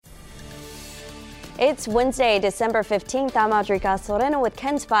It's Wednesday, December 15th. I'm attacks.Also with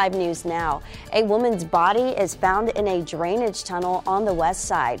KENS 5 News Now. A woman's body is found in a drainage tunnel on the west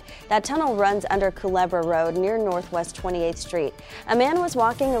side. That tunnel runs under Culebra Road near Northwest 28th Street. A man was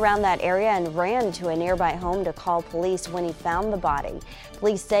walking around that area and ran to a nearby home to call police when he found the body.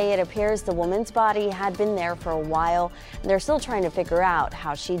 Police say it appears the woman's body had been there for a while, and they're still trying to figure out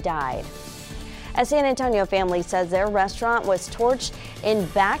how she died. A San Antonio family says their restaurant was torched in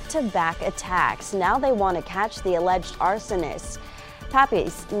back-to-back attacks. Now they want to catch the alleged arsonists.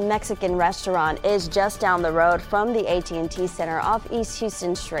 Papi's Mexican restaurant is just down the road from the AT&T Center off East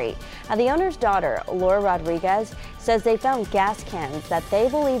Houston Street. Now, the owner's daughter, Laura Rodriguez, says they found gas cans that they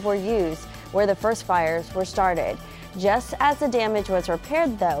believe were used where the first fires were started. Just as the damage was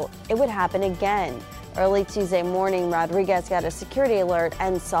repaired, though, it would happen again. Early Tuesday morning, Rodriguez got a security alert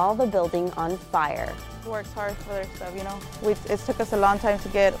and saw the building on fire. Works hard for their stuff, you know. It took us a long time to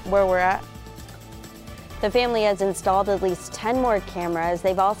get where we're at. The family has installed at least 10 more cameras.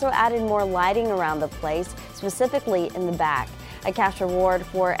 They've also added more lighting around the place, specifically in the back. A cash reward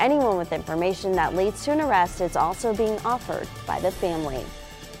for anyone with information that leads to an arrest is also being offered by the family.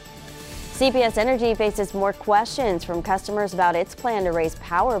 CPS Energy faces more questions from customers about its plan to raise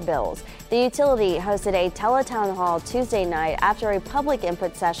power bills. The utility hosted a teletown hall Tuesday night after a public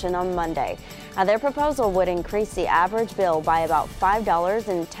input session on Monday. Their proposal would increase the average bill by about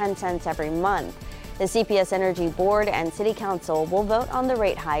 $5.10 every month. The CPS Energy Board and City Council will vote on the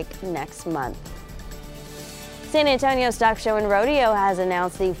rate hike next month. San Antonio Stock Show and Rodeo has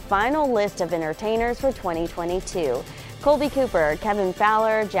announced the final list of entertainers for 2022. Colby Cooper, Kevin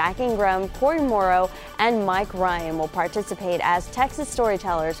Fowler, Jack Ingram, Corey Morrow, and Mike Ryan will participate as Texas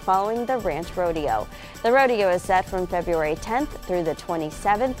storytellers following the Ranch Rodeo. The rodeo is set from February 10th through the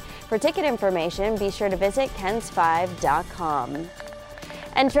 27th. For ticket information, be sure to visit KENS5.com.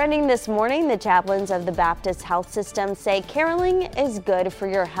 And trending this morning, the chaplains of the Baptist Health System say caroling is good for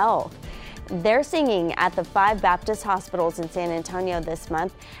your health. They're singing at the 5 Baptist hospitals in San Antonio this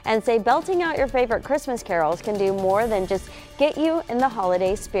month and say belting out your favorite Christmas carols can do more than just get you in the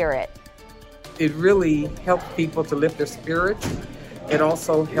holiday spirit. It really helps people to lift their spirits. It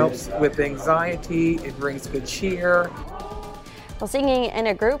also helps with anxiety. It brings good cheer. Well, singing in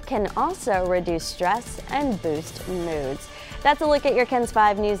a group can also reduce stress and boost moods. That's a look at your KENS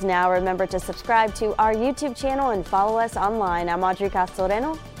 5 News Now. Remember to subscribe to our YouTube channel and follow us online. I'm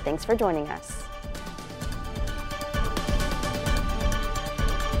attacks.Also. Thanks for joining us.